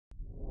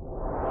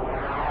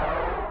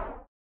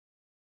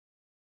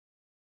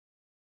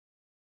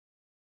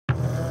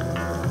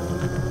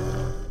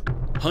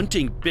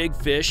Hunting big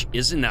fish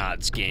is an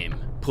odds game.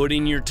 Put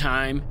in your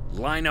time,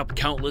 line up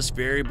countless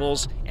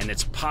variables, and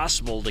it's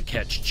possible to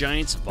catch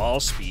giants of all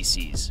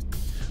species.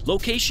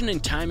 Location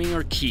and timing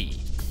are key.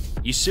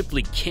 You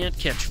simply can't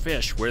catch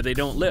fish where they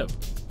don't live.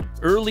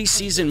 Early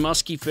season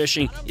musky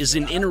fishing is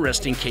an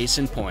interesting case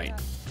in point.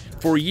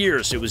 For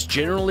years, it was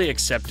generally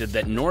accepted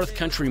that North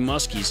Country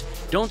muskies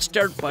don't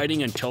start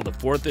biting until the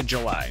 4th of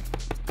July,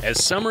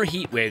 as summer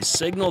heat waves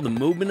signal the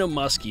movement of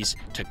muskies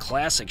to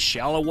classic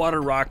shallow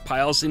water rock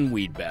piles and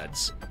weed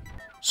beds.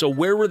 So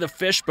where were the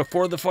fish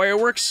before the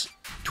fireworks?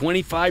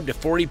 25 to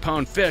 40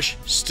 pound fish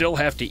still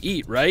have to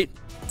eat, right?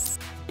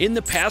 In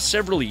the past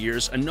several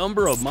years, a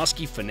number of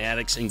musky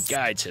fanatics and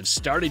guides have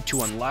started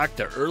to unlock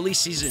the early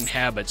season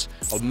habits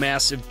of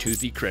massive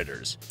toothy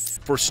critters.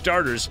 For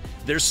starters,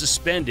 they're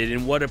suspended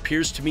in what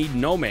appears to be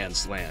no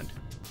man's land.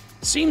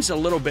 Seems a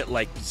little bit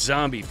like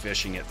zombie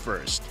fishing at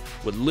first,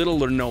 with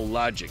little or no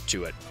logic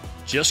to it.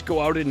 Just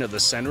go out into the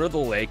center of the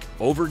lake,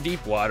 over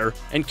deep water,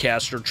 and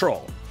cast or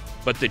troll.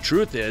 But the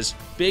truth is,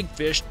 big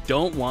fish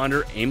don't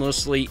wander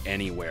aimlessly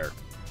anywhere.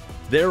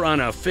 They're on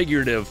a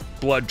figurative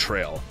blood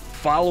trail,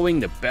 following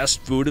the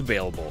best food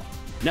available.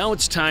 Now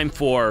it's time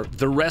for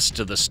the rest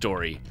of the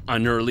story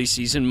on early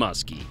season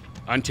muskie.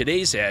 On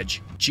today's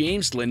Edge,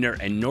 James Lindner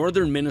and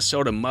Northern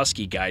Minnesota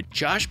muskie guide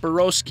Josh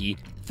Borovosky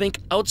think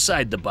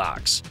outside the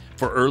box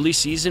for early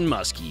season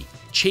muskie,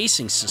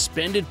 chasing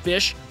suspended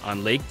fish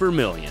on Lake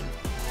Vermilion.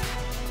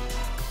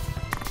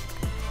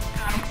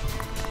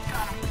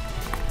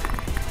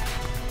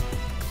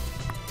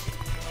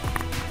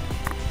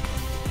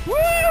 Woo!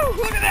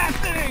 Look at that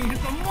thing!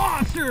 It's a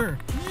monster!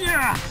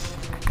 Yes!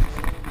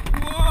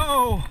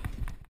 Whoa!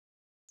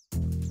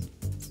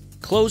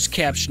 Closed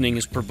captioning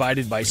is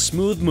provided by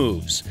Smooth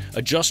Moves,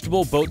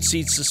 adjustable boat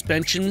seat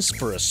suspensions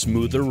for a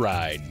smoother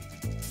ride.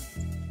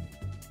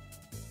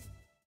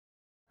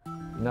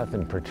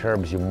 Nothing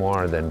perturbs you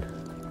more than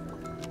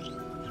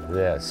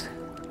this.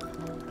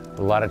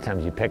 A lot of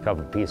times you pick up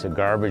a piece of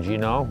garbage, you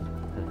know,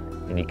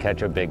 and you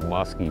catch a big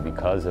muskie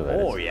because of it.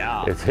 Oh,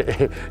 yeah. It's,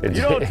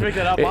 you don't pick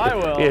it up, I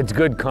will. It's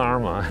good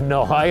karma.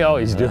 No, I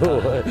always do.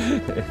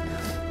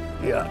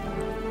 Yeah.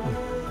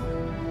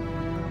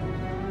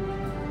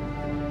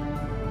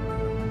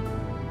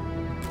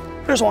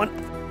 There's one.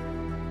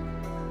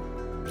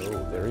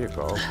 Oh, there you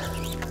go.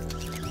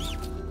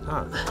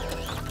 Huh.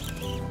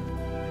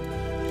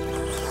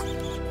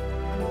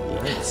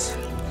 Nice.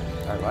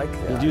 I like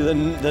that. You do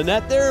the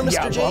net there, Mr.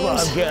 Yeah,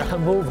 James? Yeah,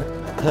 I'm moving.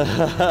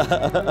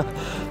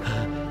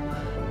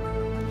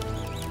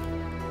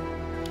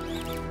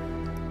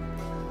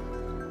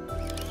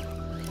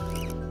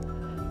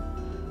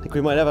 I think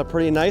we might have a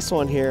pretty nice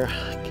one here.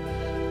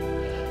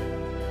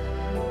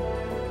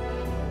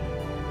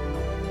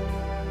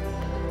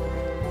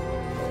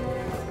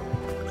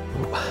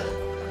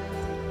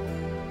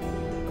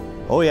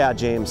 Oh yeah,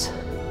 James.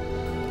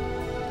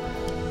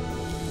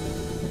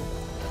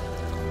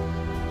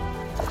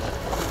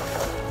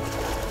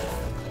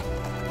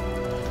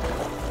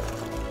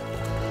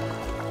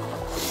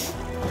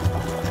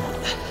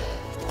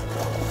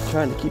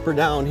 Trying to keep her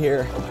down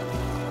here.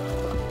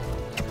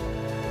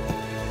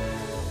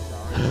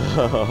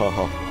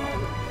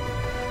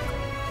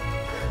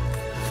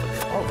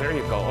 Oh, there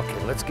you go.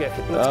 Okay, let's get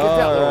that little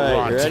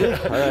launch. You ready?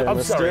 All right,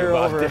 I'm sorry steer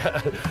about over.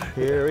 that.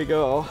 Here we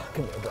go.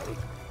 Come here, buddy.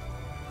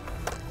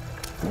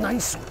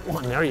 Nice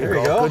one. There you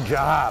go. Good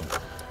job.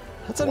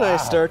 That's a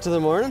nice start to the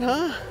morning,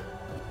 huh?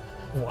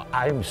 Well,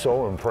 I'm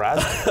so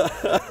impressed.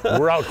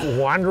 We're out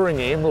wandering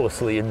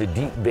aimlessly in the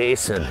deep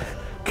basin,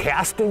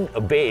 casting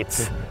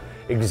baits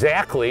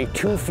exactly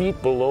 2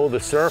 feet below the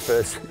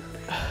surface,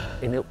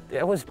 and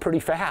it was pretty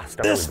fast.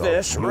 This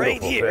fish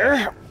right here.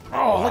 Fish.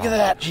 Oh, look at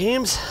that,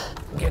 James.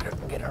 Get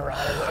her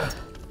out of there.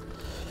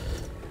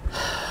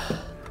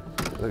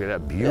 Look at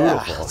that, beautiful.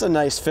 Yeah, that's a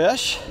nice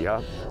fish.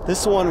 Yeah.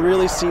 This one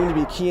really seemed to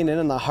be keying in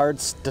on the hard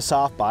to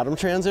soft bottom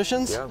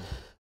transitions. Yeah.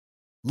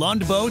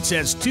 Lund Boats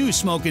has 2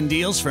 smoking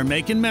deals for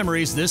making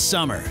memories this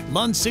summer.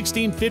 Lund's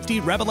 1650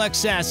 Rebel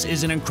XS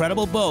is an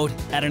incredible boat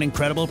at an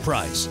incredible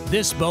price.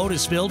 This boat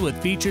is filled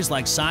with features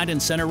like side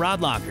and center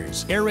rod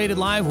lockers, aerated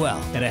live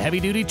well, and a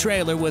heavy-duty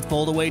trailer with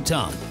fold-away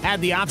tongue.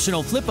 Add the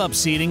optional flip-up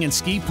seating and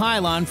ski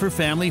pylon for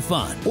family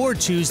fun. Or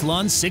choose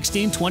Lund's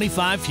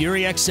 1625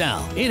 Fury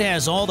XL. It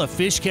has all the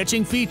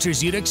fish-catching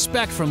features you'd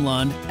expect from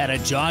Lund at a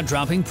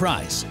jaw-dropping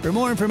price. For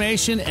more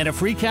information and a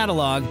free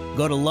catalog,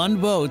 go to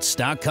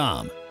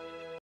lundboats.com.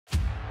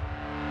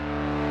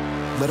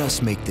 Let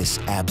us make this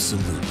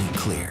absolutely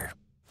clear.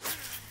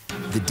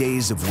 The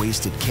days of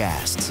wasted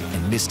casts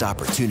and missed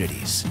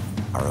opportunities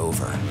are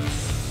over.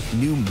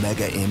 New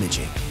Mega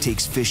Imaging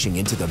takes fishing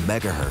into the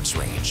megahertz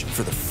range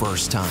for the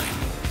first time,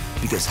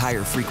 because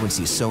higher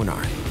frequency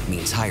sonar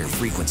means higher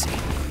frequency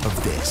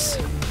of this.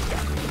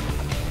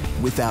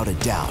 Without a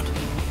doubt,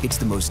 it's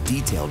the most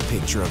detailed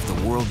picture of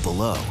the world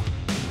below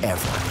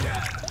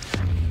ever.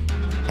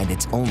 And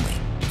it's only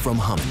from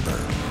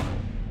Humminbird.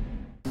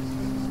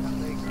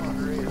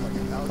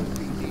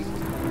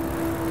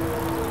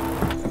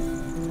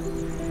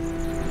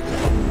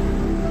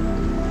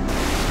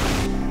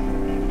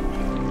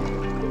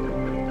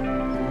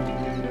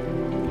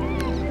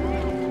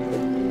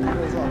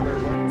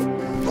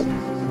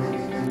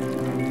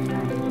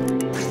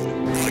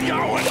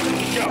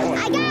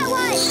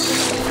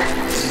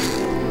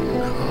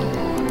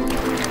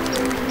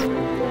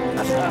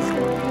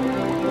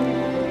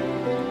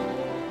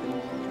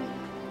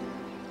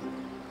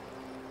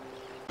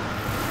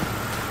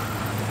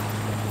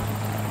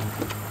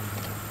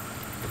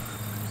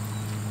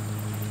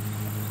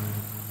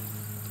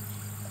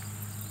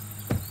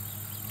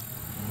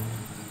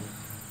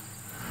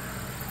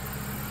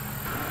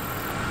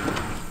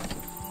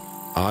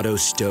 auto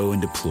stow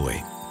and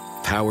deploy,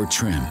 power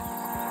trim,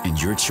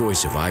 and your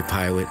choice of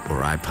iPilot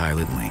or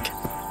iPilot Link.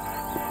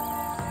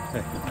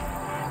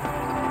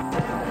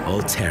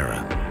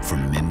 Ulterra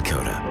from Minn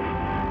Kota.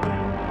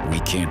 We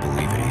can't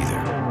believe it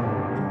either.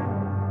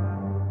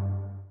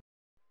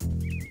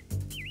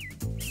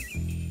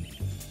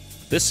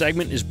 This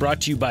segment is brought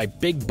to you by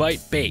Big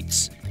Bite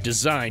Baits,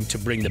 designed to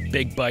bring the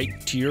big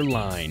bite to your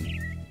line.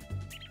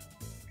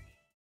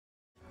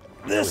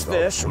 This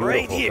fish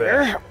right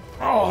here.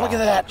 Oh, look at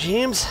that,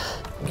 James.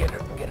 Get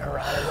her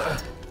out of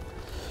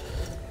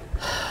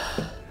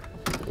there.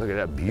 Look at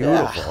that, beautiful.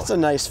 Yeah, it's a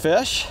nice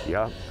fish.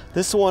 Yeah.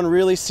 This one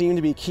really seemed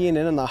to be keying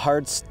in on the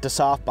hard to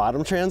soft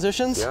bottom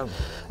transitions. Yeah.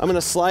 I'm gonna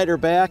slide her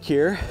back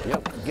here.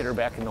 Yep, get her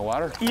back in the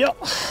water. Yep.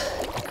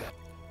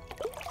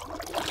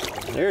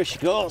 There she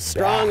goes,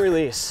 strong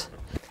release.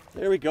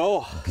 There we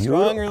go,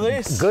 strong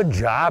release. Good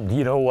job.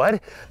 You know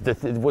what?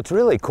 What's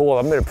really cool,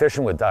 I'm gonna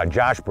fishing with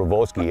Josh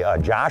Borovosky.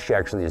 Josh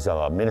actually is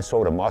a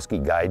Minnesota musky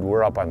guide.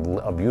 We're up on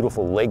a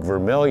beautiful Lake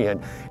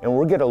Vermilion, and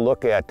we're gonna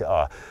look at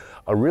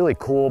a really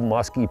cool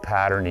musky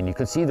pattern, and you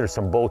can see there's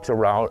some boats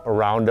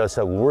around us.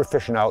 We're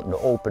fishing out in the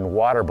open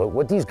water, but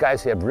what these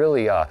guys have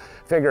really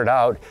figured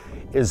out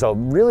is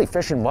really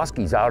fishing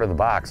muskies out of the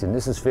box, and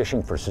this is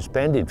fishing for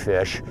suspended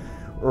fish,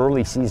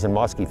 early season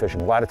musky fishing.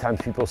 A lot of times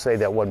people say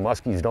that when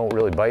muskies don't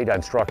really bite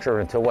on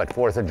structure until what,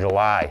 4th of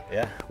July?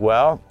 Yeah.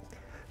 Well,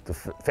 the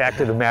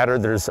fact of the matter,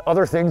 there's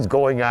other things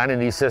going on in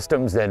these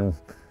systems than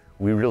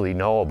we really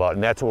know about,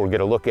 and that's what we're going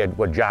to look at.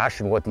 What Josh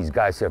and what these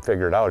guys have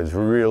figured out is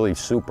really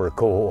super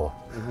cool.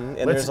 Mm-hmm.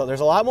 And there's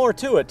a lot more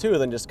to it too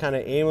than just kind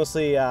of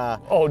aimlessly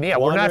oh yeah,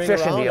 we're not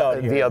fishing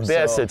the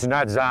abyss. So. It's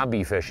not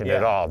zombie fishing Yeah.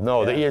 at all.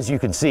 No, Yeah. as you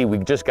can see, we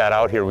just got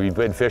out here. We've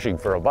been fishing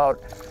for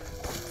about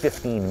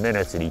 15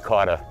 minutes, and he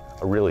caught a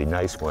really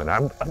nice one.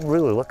 I'm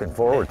really looking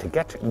forward to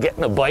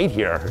getting a bite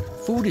here.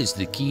 Food is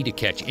the key to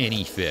catch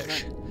any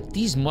fish.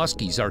 These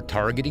muskies are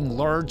targeting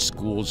large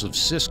schools of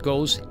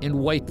ciscos and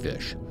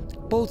whitefish.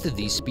 Both of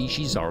these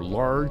species are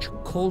large,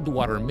 cold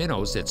water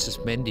minnows that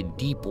suspend in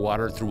deep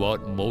water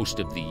throughout most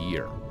of the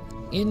year.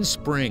 In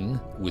spring,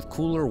 with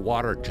cooler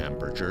water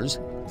temperatures,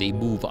 they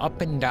move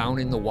up and down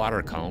in the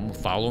water column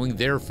following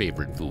their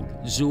favorite food,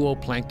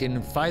 zooplankton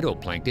and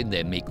phytoplankton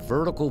that make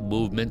vertical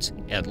movements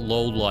at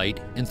low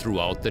light and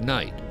throughout the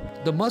night.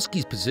 The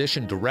muskies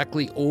position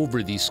directly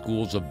over these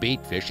schools of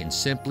baitfish and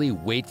simply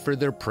wait for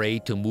their prey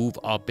to move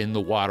up in the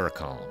water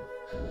column.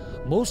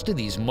 Most of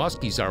these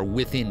muskies are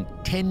within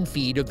 10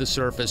 feet of the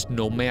surface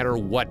no matter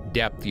what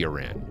depth you're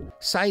in.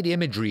 Side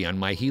imagery on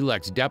my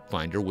Helix depth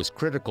finder was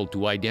critical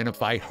to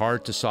identify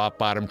hard to soft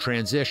bottom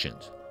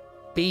transitions,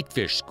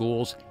 baitfish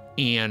schools,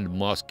 and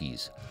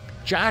muskies.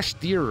 Josh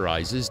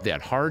theorizes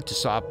that hard to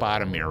soft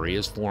bottom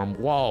areas form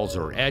walls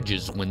or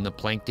edges when the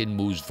plankton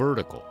moves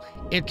vertical.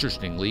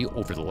 Interestingly,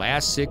 over the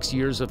last 6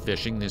 years of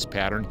fishing this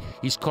pattern,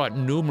 he's caught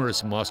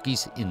numerous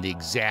muskies in the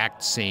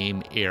exact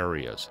same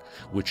areas,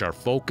 which are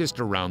focused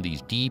around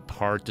these deep,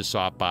 hard to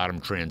soft bottom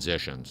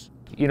transitions.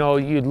 You know,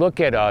 you look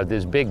at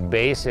this big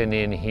basin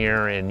in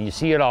here and you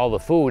see all the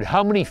food.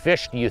 How many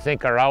fish do you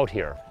think are out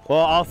here?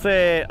 Well, I'll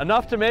say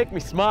enough to make me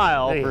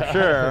smile for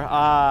sure.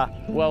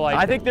 Well,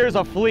 I think there's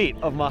a fleet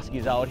of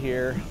muskies out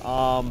here.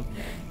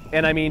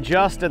 And I mean,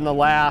 just in the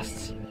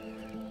last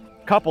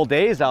couple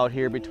days out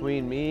here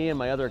between me and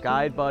my other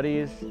guide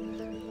buddies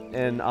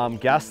and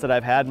guests that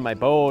I've had in my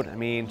boat, I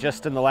mean,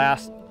 just in the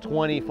last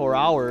 24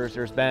 hours,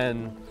 there's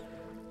been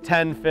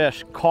 10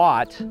 fish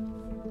caught,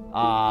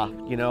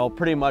 you know,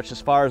 pretty much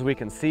as far as we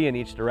can see in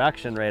each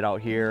direction right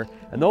out here.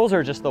 And those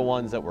are just the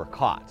ones that were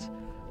caught.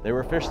 There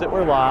were fish that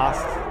were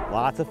lost,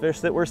 lots of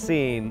fish that were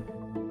seen.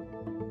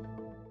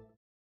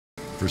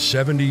 For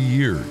 70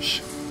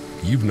 years,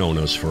 you've known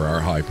us for our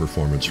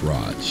high-performance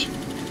rods.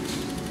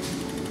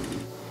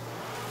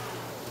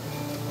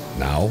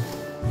 Now,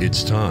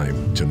 it's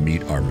time to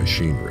meet our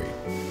machinery.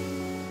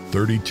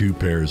 32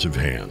 pairs of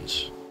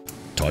hands.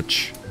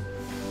 Touch,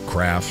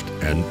 craft,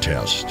 and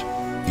test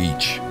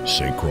each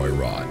St. Croix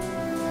rod.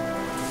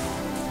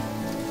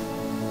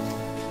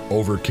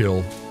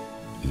 Overkill?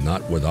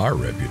 Not with our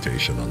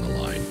reputation on the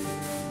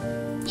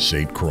line.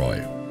 St.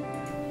 Croix,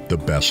 the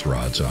best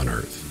rods on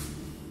earth.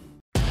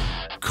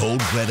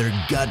 Cold weather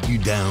got you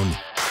down?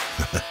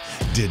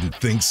 Didn't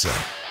think so.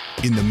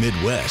 In the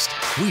Midwest,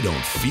 we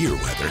don't fear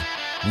weather.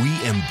 We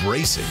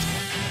embrace it.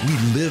 We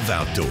live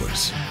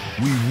outdoors.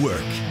 We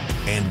work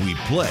and we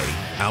play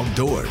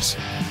outdoors.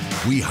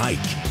 We hike,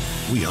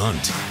 we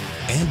hunt,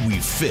 and we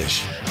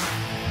fish.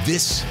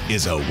 This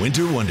is a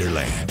winter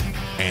wonderland,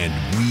 and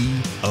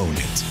we own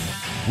it.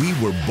 We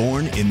were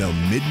born in the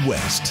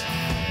Midwest.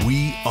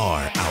 We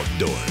are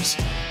outdoors.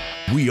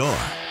 We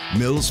are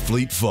Mills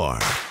Fleet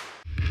Farm.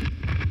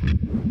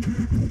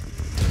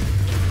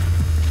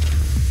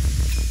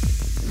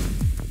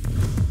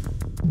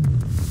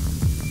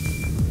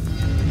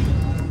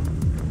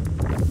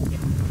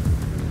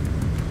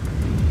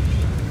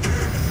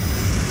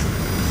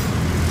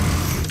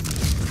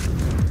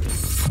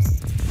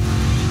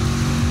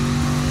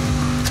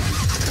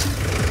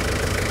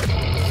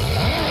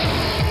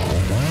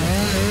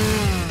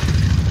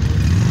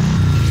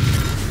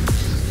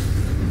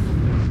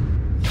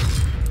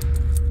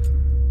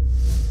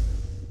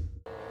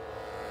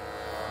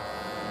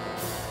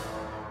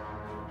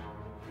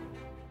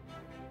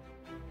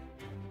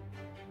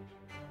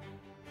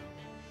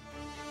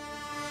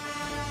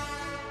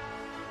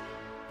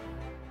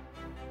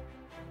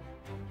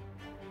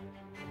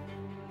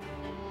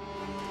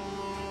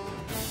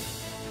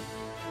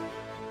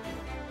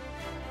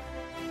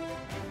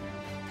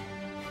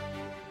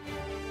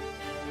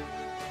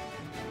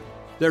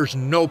 There's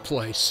no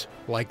place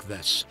like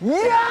this.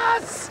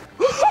 Yes!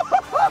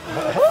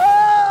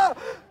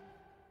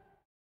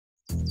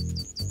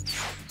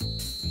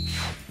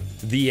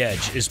 The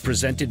Edge is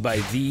presented by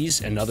these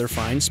and other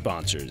fine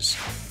sponsors.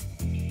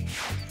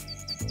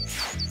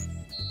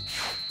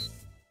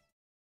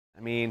 I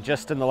mean,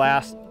 just in the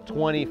last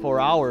 24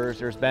 hours,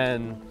 there's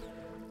been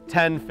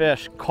 10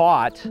 fish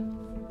caught,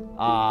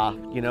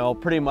 you know,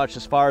 pretty much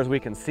as far as we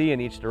can see in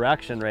each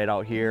direction right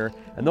out here.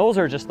 And those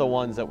are just the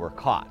ones that were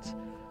caught.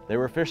 There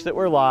were fish that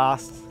were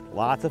lost,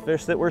 lots of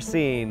fish that were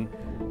seen.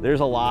 There's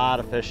a lot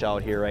of fish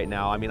out here right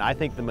now. I mean, I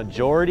think the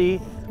majority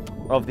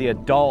of the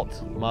adult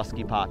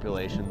muskie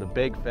population, the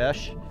big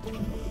fish,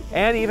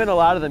 and even a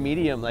lot of the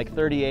medium, like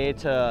 38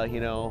 to, you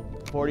know,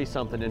 40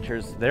 something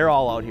inches, they're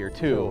all out here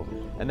too.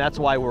 And that's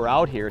why we're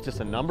out here. It's just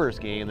a numbers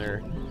game.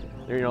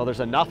 You know, there's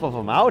enough of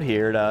them out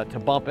here to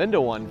bump into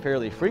one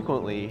fairly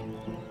frequently,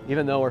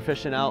 even though we're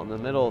fishing out in the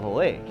middle of the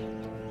lake.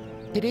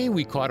 Today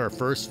we caught our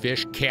first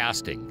fish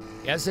casting.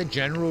 As a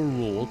general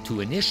rule,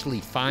 to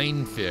initially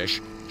find fish,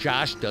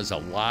 Josh does a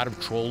lot of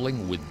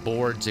trolling with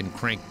boards and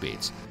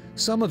crankbaits.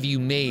 Some of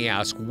you may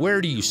ask, where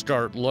do you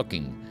start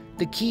looking?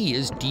 The key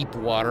is deep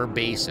water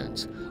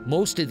basins.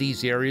 Most of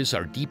these areas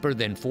are deeper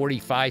than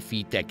 45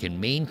 feet that can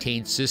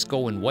maintain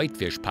cisco and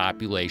whitefish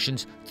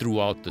populations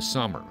throughout the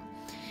summer.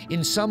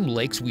 In some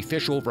lakes, we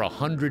fish over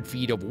 100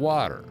 feet of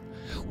water.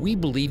 We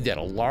believe that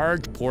a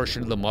large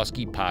portion of the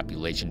muskie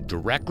population,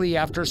 directly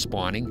after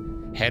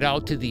spawning, head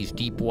out to these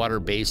deep water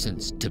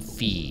basins to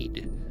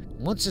feed.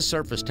 Once the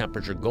surface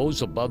temperature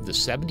goes above the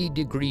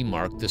 70-degree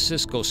mark, the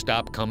cisco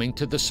stop coming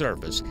to the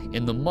surface,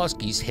 and the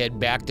muskies head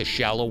back to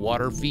shallow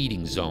water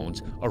feeding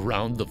zones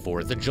around the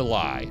 4th of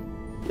July.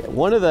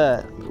 One of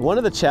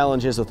the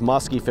challenges with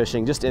muskie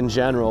fishing, just in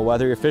general,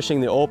 whether you're fishing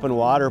the open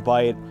water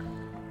bite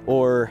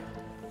or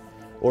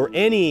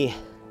any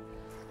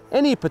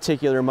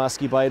particular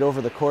muskie bite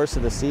over the course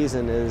of the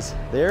season, is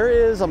there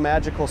is a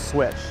magical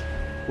switch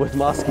with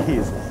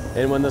muskies.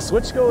 And when the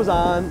switch goes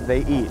on, they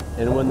eat.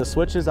 And when the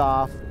switch is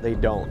off, they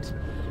don't.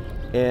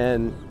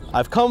 And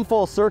I've come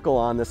full circle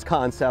on this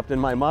concept in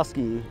my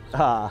muskie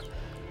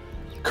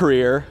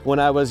career. When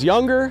I was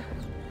younger,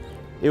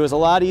 it was a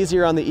lot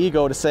easier on the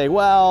ego to say,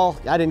 well,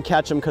 I didn't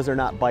catch them because they're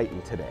not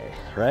biting today,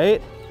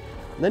 right?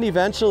 And then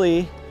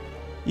eventually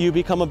you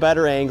become a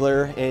better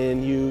angler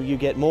and you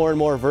get more and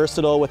more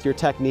versatile with your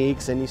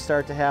techniques, and you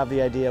start to have the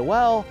idea,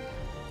 well,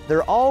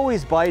 they're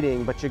always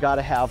biting, but you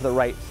gotta have the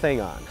right thing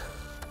on.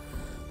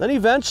 Then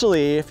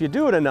eventually, if you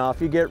do it enough,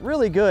 you get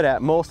really good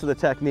at most of the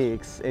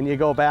techniques, and you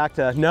go back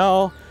to,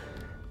 no,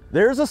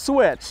 there's a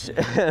switch.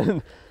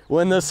 And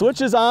when the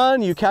switch is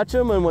on, you catch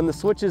them, and when the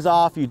switch is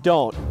off, you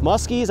don't.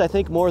 Muskies, I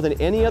think more than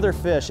any other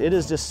fish, it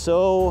is just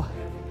so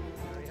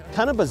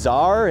kind of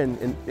bizarre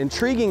and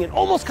intriguing and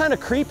almost kind of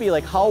creepy,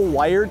 like how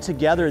wired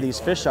together these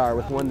fish are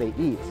with when they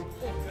eat.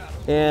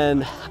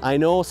 And I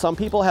know some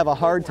people have a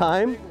hard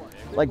time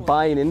like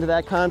buying into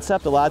that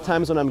concept. A lot of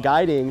times when I'm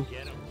guiding,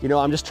 you know,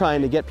 I'm just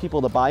trying to get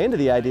people to buy into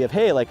the idea of,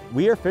 hey, like,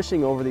 we are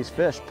fishing over these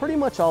fish pretty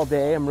much all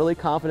day. I'm really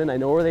confident, I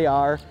know where they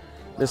are.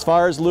 As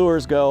far as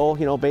lures go,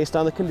 you know, based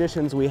on the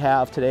conditions we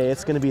have today,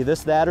 it's gonna be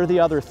this, that, or the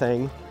other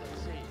thing.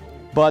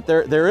 But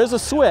there is a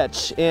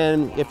switch,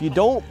 and if you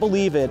don't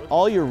believe it,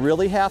 all you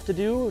really have to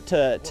do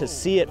to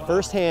see it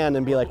firsthand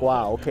and be like,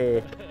 wow,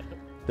 okay,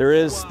 there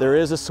is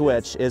a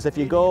switch, is if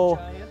you go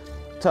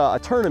to a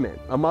tournament,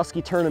 a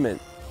muskie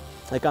tournament,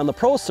 like on the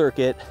pro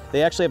circuit,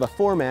 they actually have a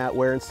format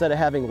where instead of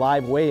having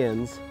live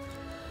weigh-ins,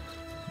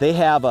 they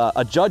have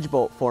a judge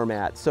boat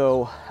format.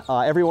 So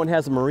everyone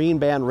has a marine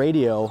band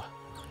radio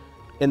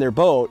in their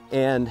boat,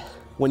 and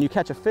when you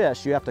catch a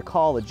fish, you have to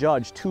call the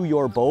judge to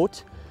your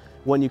boat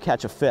when you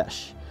catch a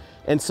fish.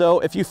 And so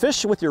if you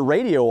fish with your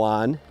radio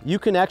on, you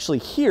can actually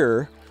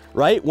hear,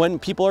 right, when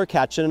people are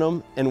catching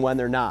them and when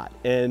they're not.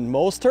 In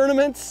most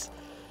tournaments,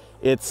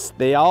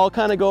 they all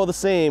kind of go the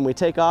same. We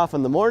take off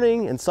in the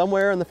morning, and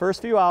somewhere in the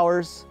first few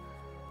hours,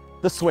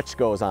 the switch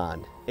goes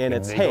on. And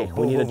it's, hey,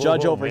 we need a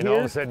judge over here. All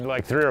of a sudden,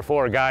 like 3 or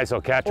 4 guys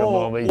will catch them.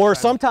 Or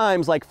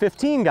sometimes like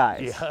 15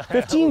 guys. Yeah.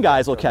 15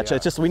 guys will catch it.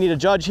 It's just, we need a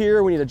judge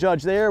here, we need a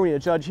judge there, we need a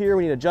judge here,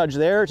 we need a judge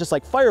there. It's just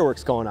like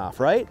fireworks going off,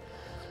 right?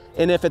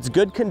 And if it's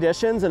good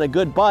conditions and a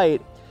good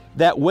bite,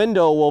 that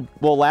window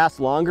will last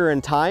longer in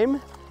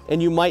time,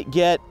 and you might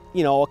get,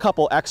 you know, a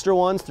couple extra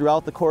ones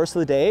throughout the course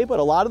of the day.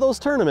 But a lot of those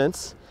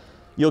tournaments,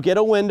 you'll get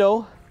a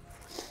window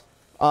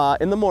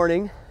in the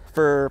morning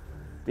for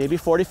maybe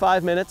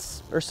 45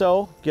 minutes or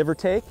so, give or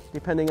take,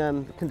 depending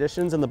on the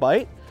conditions and the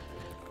bite.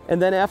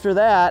 And then after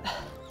that,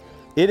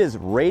 it is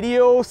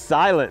radio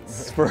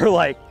silence for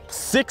like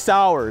 6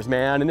 hours,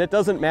 man. And it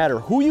doesn't matter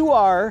who you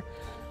are,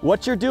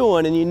 what you're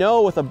doing, and you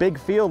know with a big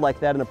field like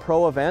that in a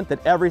pro event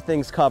that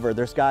everything's covered.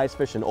 There's guys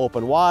fishing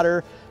open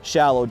water,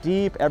 shallow,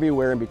 deep,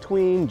 everywhere in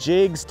between,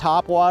 jigs,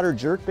 top water,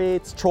 jerk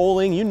baits,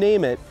 trolling, you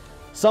name it.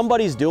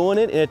 Somebody's doing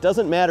it, and it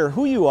doesn't matter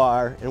who you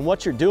are and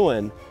what you're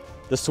doing.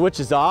 The switch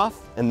is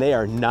off, and they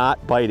are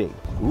not biting.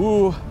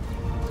 Ooh,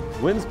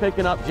 wind's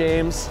picking up,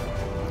 James.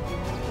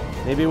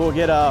 Maybe we'll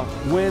get a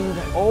wind.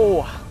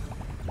 Oh,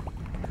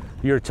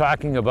 you're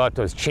talking about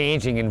those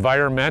changing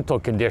environmental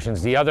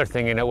conditions. The other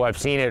thing, and I've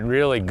seen it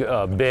really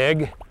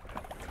big,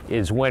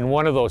 is when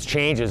one of those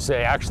changes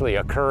they actually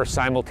occur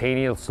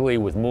simultaneously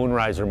with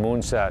moonrise or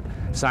moonset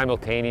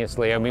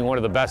simultaneously. I mean, one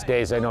of the best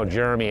days I know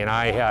Jeremy and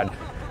I had,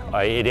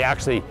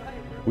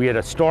 we had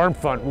a storm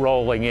front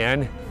rolling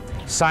in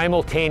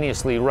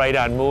simultaneously right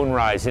on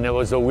moonrise, and it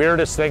was the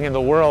weirdest thing in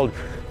the world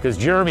because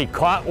Jeremy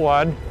caught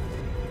one,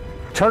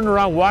 turned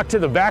around, walked to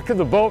the back of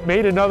the boat,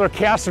 made another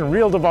cast and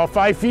reeled about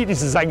 5 feet. He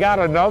says, I got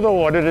another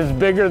one, it is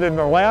bigger than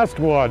the last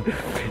one.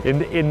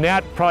 In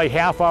that probably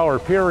half-hour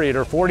period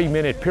or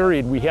 40-minute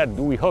period,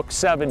 we hooked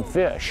 7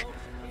 fish.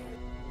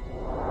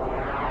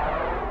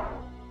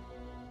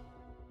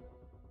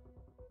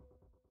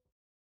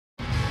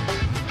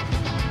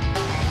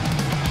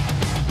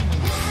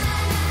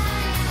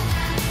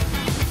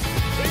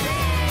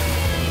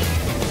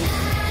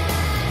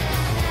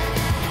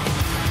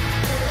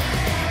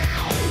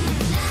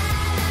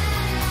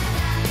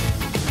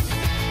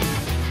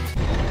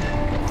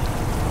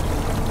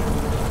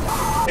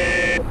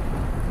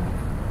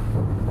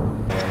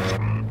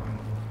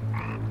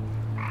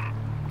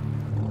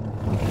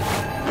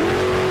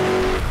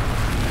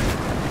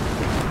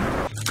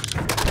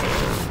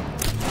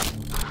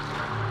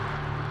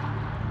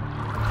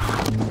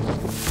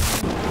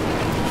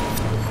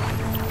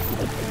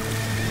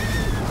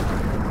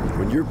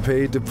 When you're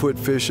paid to put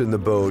fish in the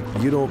boat,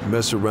 you don't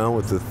mess around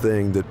with the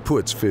thing that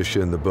puts fish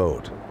in the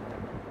boat.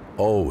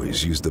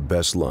 Always use the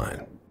best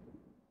line.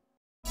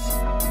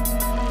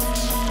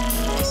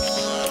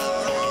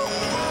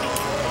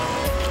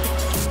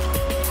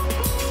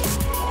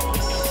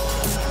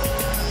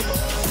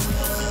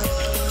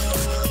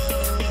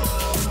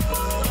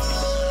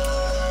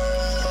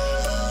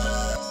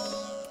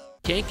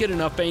 Can't get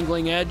enough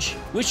Angling Edge?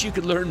 Wish you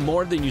could learn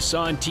more than you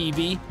saw on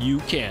TV? You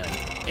can.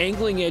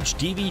 Angling Edge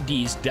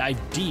DVDs dive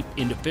deep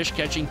into fish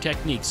catching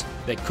techniques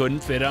that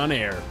couldn't fit on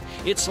air.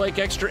 It's like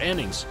extra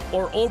innings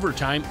or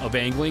overtime of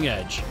Angling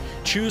Edge.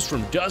 Choose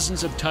from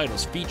dozens of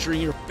titles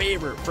featuring your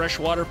favorite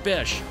freshwater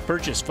fish.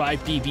 Purchase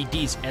 5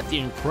 DVDs at the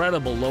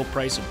incredible low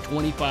price of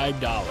 $25.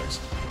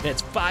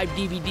 That's 5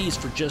 DVDs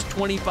for just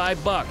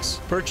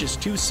 $25. Purchase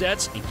 2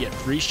 sets and get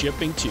free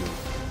shipping too.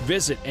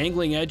 Visit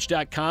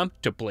anglingedge.com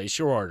to place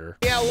your order.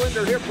 Yeah,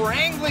 Lindner here for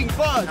Angling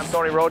Buzz. I'm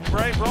Tony Roach.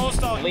 Ray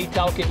Rostall. Lee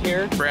Talkin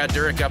here. Brad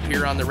Durick up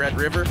here on the Red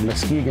River.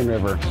 Muskegon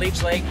River.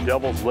 Leech Lake.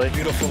 Devil's Lake.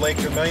 Beautiful Lake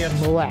Vermilion.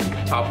 Black.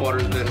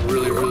 Topwater's been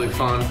really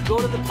fun. Go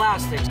to the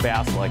plastics.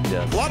 Bass like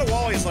this. A lot of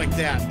walleyes like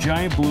that.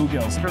 Giant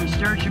bluegills. From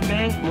Sturgeon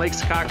Bay. Lake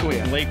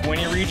Sakakawea. Lake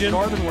Winnie region.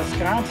 Northern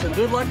Wisconsin.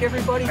 Good luck,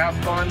 everybody. Have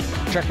fun.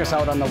 Check us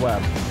out on the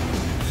web.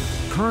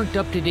 Current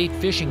up-to-date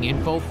fishing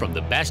info from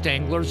the best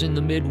anglers in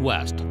the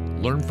Midwest.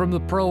 Learn from the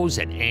pros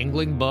at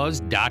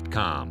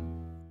anglingbuzz.com.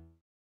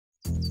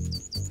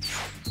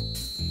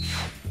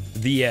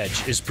 The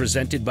Edge is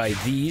presented by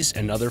these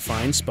and other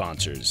fine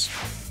sponsors.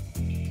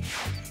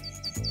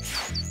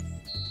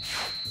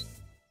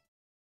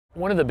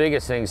 One of the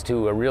biggest things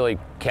to really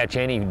catch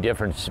any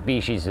different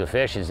species of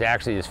fish is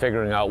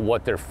figuring out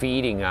what they're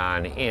feeding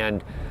on.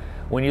 And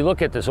when you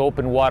look at this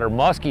open water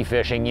musky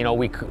fishing, you know,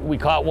 we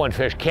caught one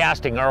fish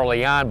casting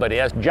early on, but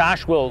as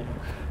Josh will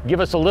give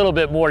us a little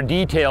bit more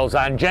details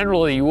on,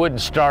 generally you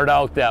wouldn't start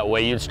out that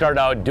way. You'd start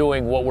out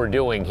doing what we're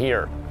doing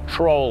here,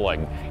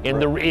 trolling.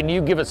 And you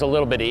give us a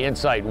little bit of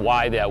insight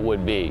why that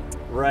would be.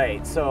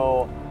 Right,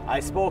 so I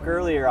spoke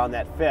earlier on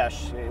that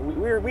fish. We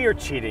were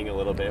cheating a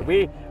little bit.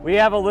 We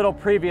have a little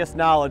previous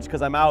knowledge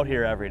because I'm out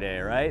here every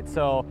day, right?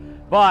 So,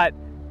 but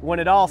when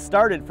it all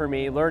started for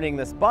me, learning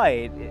this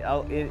bite,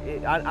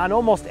 on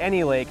almost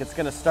any lake, it's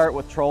gonna start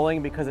with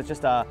trolling because it's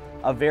just a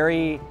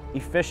very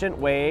efficient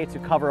way to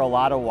cover a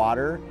lot of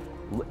water.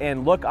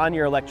 And look on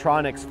your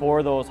electronics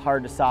for those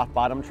hard to soft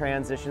bottom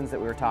transitions that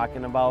we were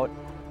talking about.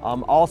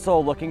 Also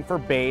looking for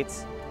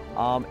baits.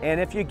 And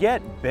if you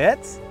get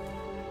bits,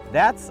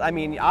 I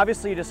mean,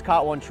 obviously you just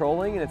caught one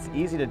trolling and it's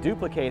easy to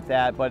duplicate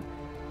that, but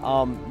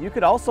you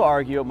could also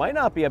argue it might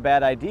not be a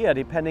bad idea,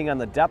 depending on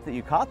the depth that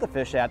you caught the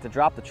fish at, to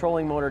drop the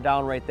trolling motor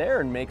down right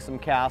there and make some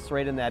casts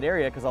right in that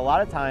area, because a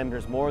lot of times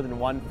there's more than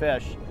one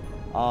fish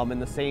in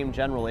the same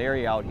general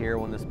area out here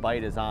when this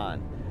bite is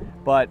on.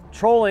 But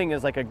trolling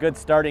is like a good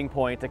starting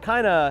point to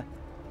kind of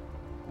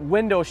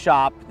window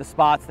shop the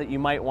spots that you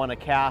might want to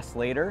cast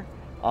later.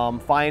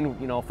 Find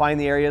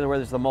the area where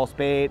there's the most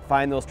bait,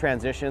 find those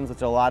transitions,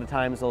 which a lot of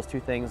times those two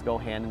things go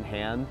hand in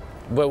hand.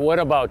 But what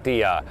about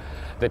the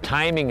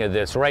timing of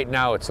this? Right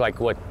now it's like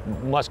what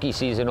muskie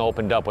season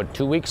opened up, what,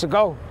 2 weeks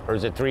ago? Or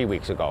is it 3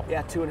 weeks ago?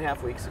 Yeah,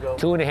 2.5 weeks ago.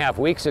 2.5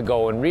 weeks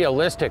ago, and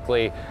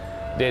realistically,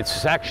 the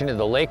section of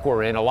the lake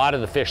we're in, a lot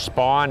of the fish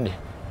spawned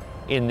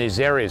in these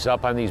areas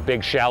up on these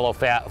big shallow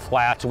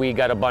flats. We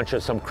got a bunch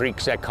of some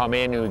creeks that come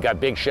in, and we got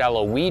big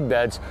shallow weed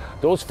beds.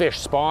 Those fish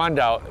spawned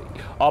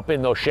up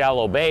in those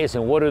shallow bays,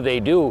 and what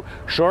do?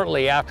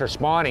 Shortly after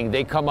spawning,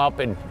 they come up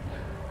and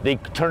they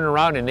turn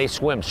around and they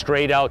swim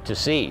straight out to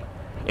sea.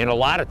 And a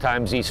lot of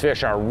times these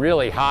fish are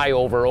really high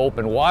over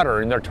open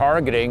water, and they're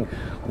targeting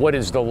what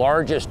is the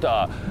largest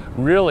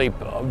really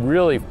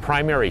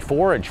primary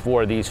forage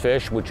for these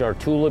fish, which are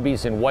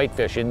tulipies and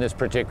whitefish in this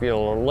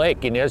particular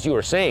lake. And as you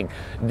were saying,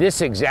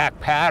 this exact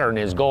pattern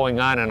is going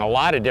on in a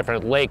lot of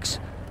different lakes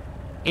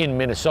in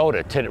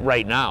Minnesota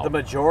right now. The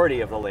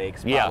majority of the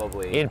lakes,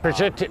 probably. Yeah,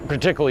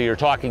 particularly you're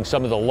talking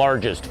some of the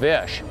largest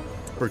fish.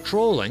 For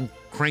trolling,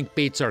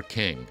 crankbaits are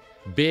king.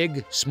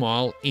 Big,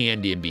 small,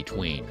 and in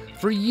between.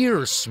 For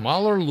years,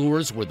 smaller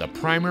lures were the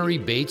primary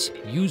baits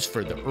used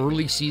for the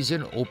early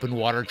season open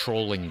water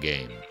trolling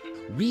game.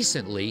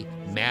 Recently,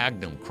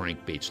 magnum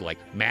crankbaits like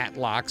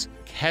matlocks,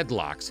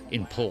 headlocks,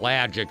 and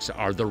pelagics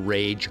are the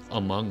rage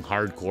among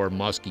hardcore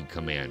musky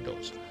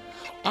commandos.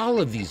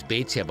 All of these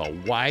baits have a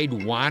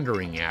wide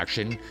wandering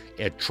action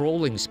at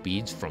trolling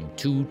speeds from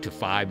 2 to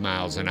 5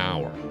 miles an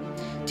hour.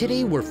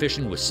 Today we're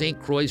fishing with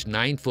St. Croix's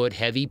 9-foot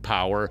heavy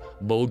power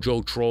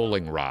Mojo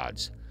trolling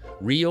rods.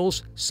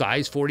 Reels,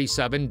 size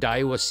 47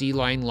 Daiwa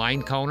Sea-Line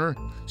line counter,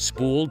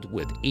 spooled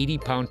with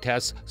 80-pound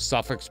test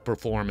Suffolk's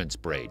performance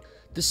braid.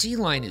 The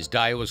Sea-Line is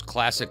Daiwa's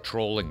classic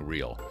trolling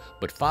reel,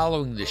 but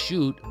following the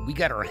shoot, we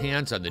got our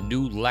hands on the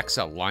new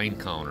Lexa line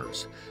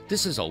counters.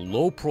 This is a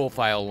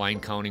low-profile line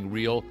counting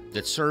reel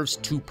that serves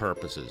two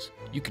purposes.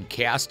 You can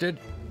cast it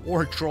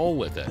or troll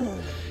with it.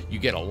 You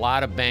get a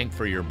lot of bang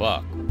for your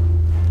buck.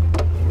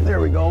 There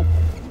we go.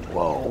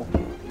 Whoa.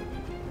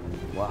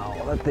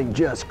 Wow, that thing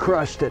just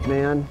crushed it,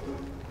 man.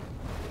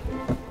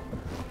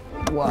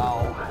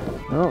 Wow.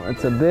 Oh,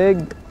 it's a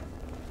big,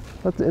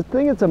 I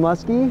think it's a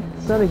muskie.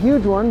 It's not a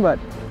huge one, but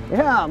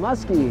yeah,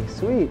 muskie,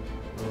 sweet.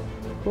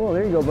 Cool,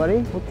 there you go,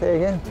 buddy.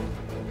 Okay, yeah.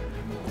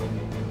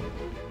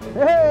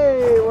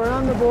 Hey, we're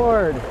on the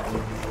board.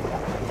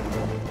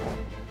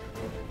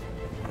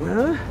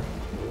 Huh?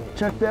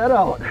 Check that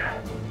out.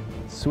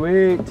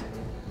 Sweet.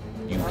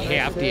 You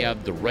have to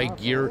have the right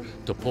gear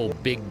to pull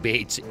big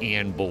baits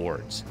and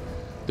boards.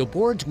 The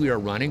boards we are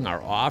running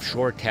are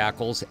Offshore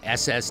Tackle's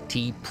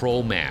SST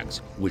Pro Mags,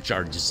 which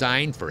are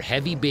designed for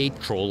heavy bait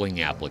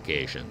trolling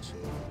applications.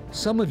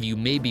 Some of you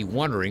may be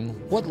wondering,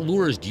 what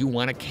lures do you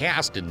want to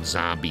cast in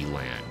zombie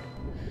land?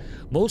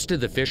 Most of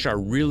the fish are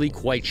really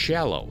quite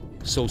shallow,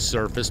 so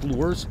surface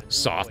lures,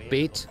 soft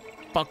baits,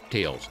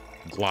 bucktails,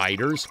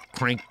 gliders,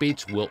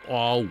 crankbaits will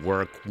all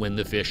work when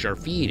the fish are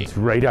feeding. It's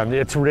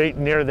right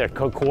near that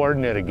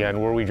coordinate again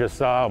where we just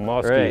saw a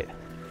muskie. Right.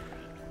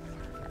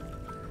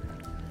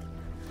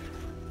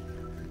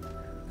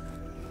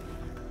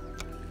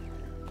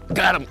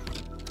 Got him.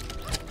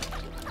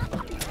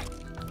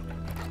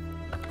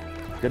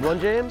 Good one,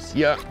 James?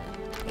 Yeah.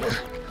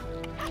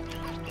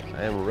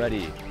 I am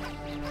ready.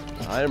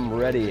 I am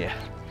ready.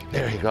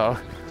 There you go.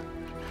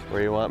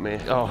 Where you want me?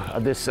 Oh,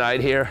 on this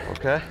side here.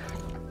 Okay.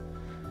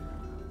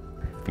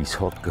 He's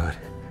hooked good.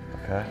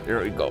 Okay. There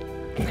we go.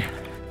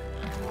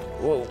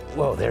 Whoa,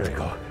 whoa, there we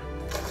go.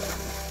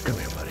 Come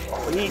here, buddy.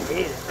 Oh, he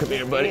made it. Come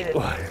here, buddy. Get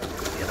him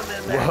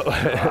in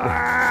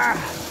there.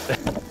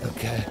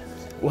 Okay.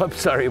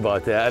 Whoops, sorry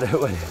about that.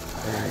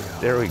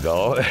 There we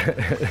go.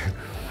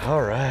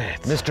 All right.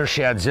 Mr.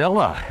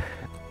 Shadzilla.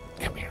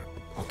 Come here.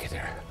 Okay,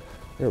 there.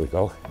 There we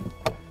go.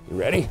 You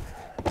ready?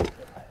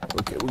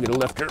 Okay, we're gonna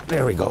lift her.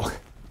 There we go.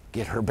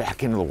 Get her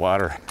back into the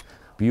water.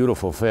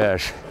 Beautiful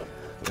fish.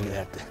 Look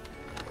at that.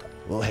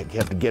 We'll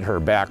have to get her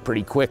back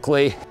pretty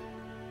quickly.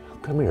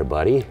 Come here,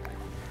 buddy.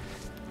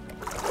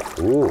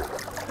 Ooh,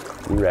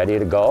 you ready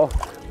to go?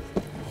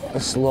 A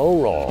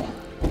slow roll.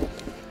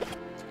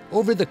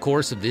 Over the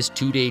course of this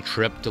 2-day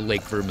trip to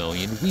Lake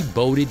Vermilion, we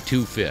boated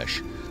 2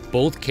 fish,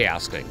 both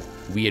casting.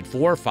 We had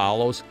 4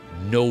 follows,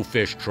 no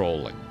fish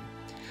trolling.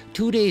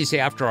 2 days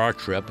after our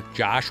trip,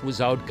 Josh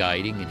was out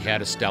guiding and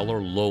had a stellar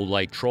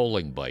low-light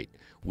trolling bite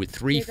with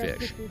 3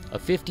 fish, a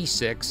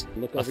 56,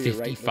 a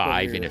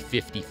 55, and a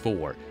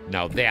 54.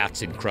 Now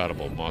that's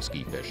incredible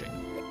muskie fishing.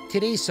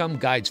 Today, some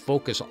guides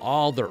focus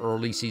all their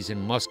early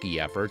season muskie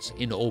efforts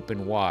in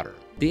open water.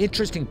 The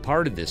interesting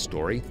part of this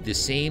story, the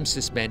same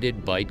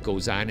suspended bite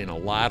goes on in a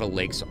lot of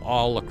lakes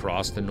all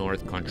across the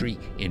North Country,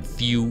 and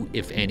few,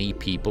 if any,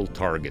 people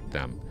target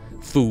them.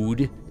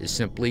 Food is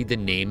simply the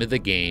name of the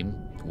game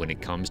when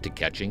it comes to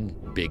catching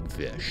big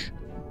fish.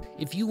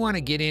 If you want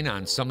to get in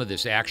on some of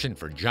this action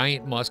for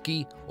giant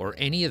muskie or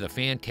any of the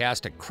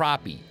fantastic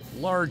crappie,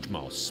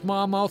 largemouth,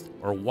 smallmouth,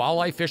 or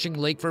walleye fishing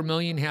Lake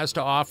Vermilion has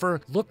to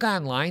offer, look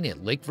online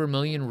at Lake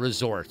Vermilion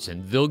Resorts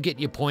and they'll get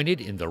you pointed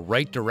in the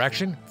right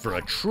direction for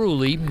a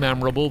truly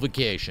memorable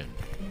vacation.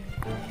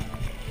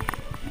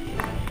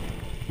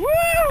 Woo!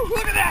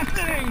 Look at that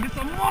thing! It's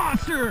a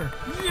monster!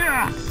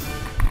 Yes!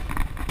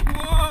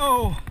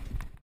 Whoa!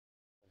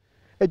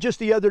 Just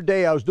the other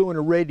day, I was doing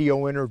a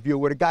radio interview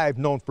with a guy I've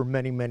known for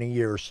many, many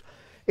years.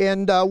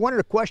 And one of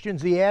the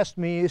questions he asked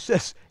me, he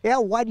says,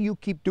 Al, why do you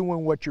keep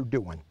doing what you're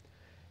doing?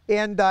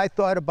 And I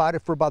thought about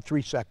it for about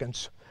 3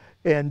 seconds.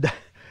 And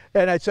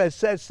I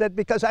said,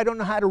 because I don't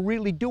know how to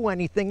really do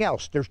anything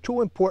else. There's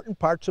 2 important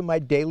parts of my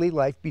daily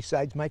life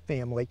besides my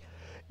family.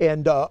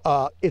 And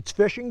it's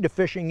fishing, the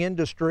fishing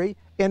industry,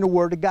 and the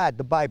Word of God,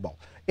 the Bible.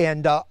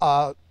 And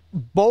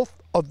both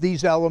of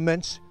these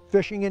elements,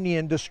 fishing in the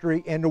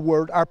industry and the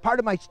Word, are part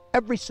of my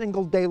every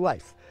single day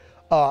life.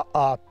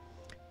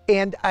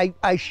 And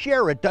I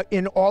share it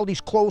in all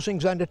these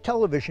closings on the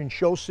television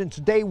show. Since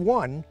day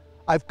one,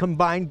 I've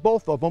combined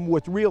both of them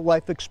with real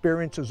life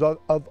experiences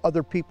of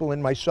other people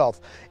and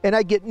myself. And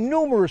I get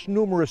numerous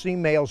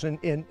emails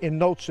in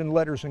notes and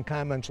letters and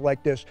comments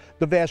like this.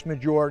 The vast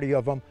majority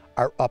of them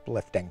are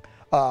uplifting.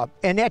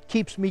 And that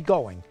keeps me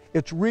going.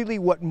 It's really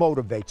what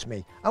motivates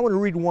me. I want to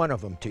read one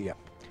of them to you.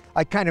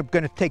 I kind of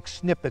going to take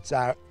snippets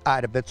out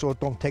of it so it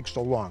don't take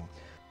so long.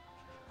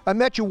 I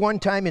met you one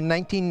time in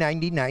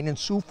 1999 in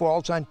Sioux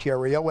Falls,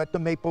 Ontario at the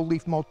Maple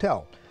Leaf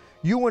Motel.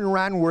 You and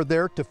Ron were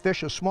there to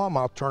fish a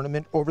smallmouth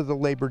tournament over the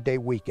Labor Day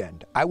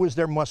weekend. I was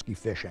there musky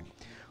fishing.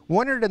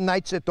 One of the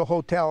nights at the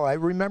hotel, I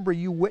remember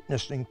you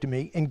witnessing to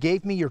me and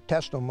gave me your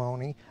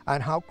testimony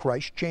on how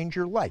Christ changed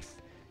your life.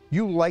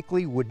 You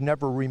likely would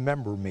never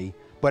remember me,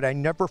 but I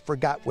never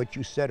forgot what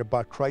you said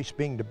about Christ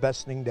being the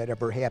best thing that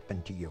ever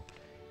happened to you.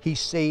 He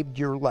saved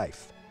your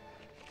life.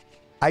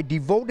 I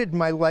devoted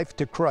my life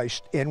to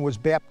Christ and was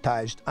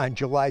baptized on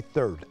July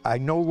 3rd. I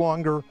no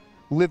longer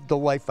live the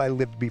life I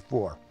lived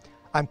before.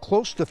 I'm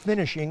close to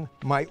finishing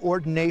my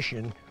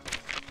ordination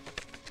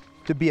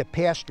to be a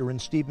pastor in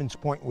Stevens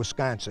Point,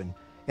 Wisconsin,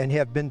 and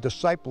have been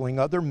discipling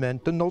other men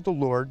to know the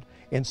Lord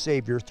and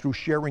Savior through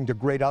sharing the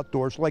great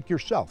outdoors like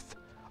yourself.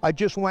 I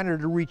just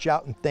wanted to reach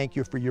out and thank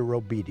you for your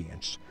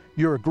obedience.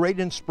 You're a great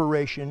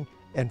inspiration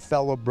and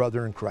fellow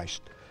brother in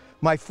Christ.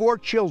 My 4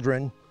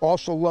 children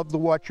also love to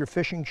watch your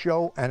fishing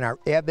show and are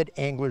avid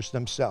anglers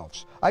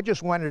themselves. I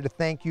just wanted to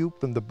thank you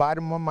from the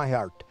bottom of my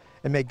heart,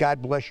 and may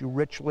God bless you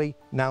richly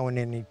now and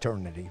in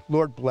eternity.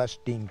 Lord bless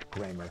Dean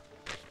Kramer.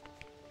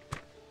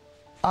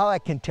 All I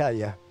can tell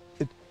you,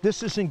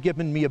 this isn't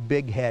giving me a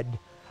big head.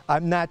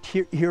 I'm not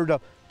here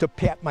to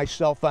pat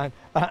myself on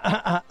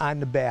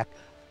the back.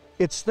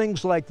 It's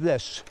things like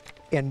this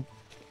and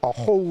a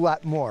whole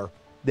lot more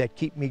that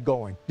keep me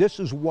going.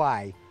 This is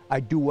why I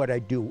do what I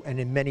do,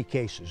 and in many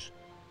cases,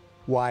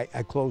 why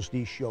I close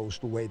these shows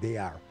the way they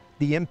are.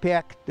 The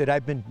impact that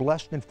I've been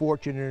blessed and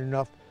fortunate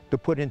enough to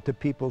put into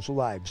people's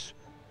lives,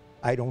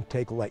 I don't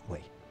take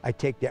lightly. I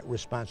take that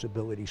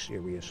responsibility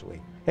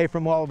seriously. Hey,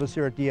 from all of us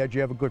here at The Edge,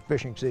 you have a good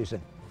fishing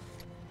season.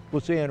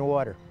 We'll see you in the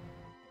water.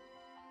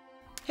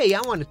 Hey,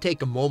 I want to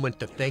take a moment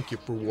to thank you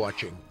for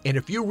watching. And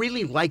if you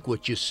really like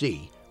what you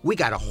see, we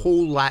got a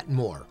whole lot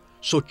more.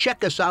 So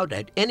check us out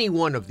at any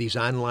one of these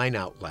online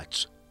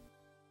outlets.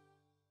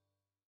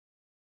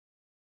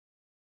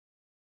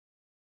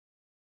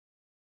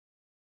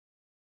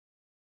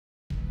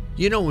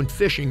 You know, in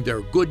fishing, there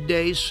are good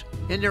days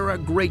and there are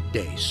great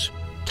days.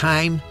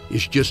 Time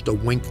is just a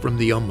wink from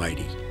the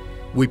Almighty.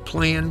 We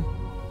plan,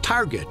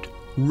 target,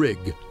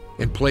 rig,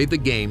 and play the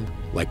game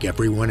like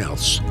everyone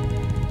else.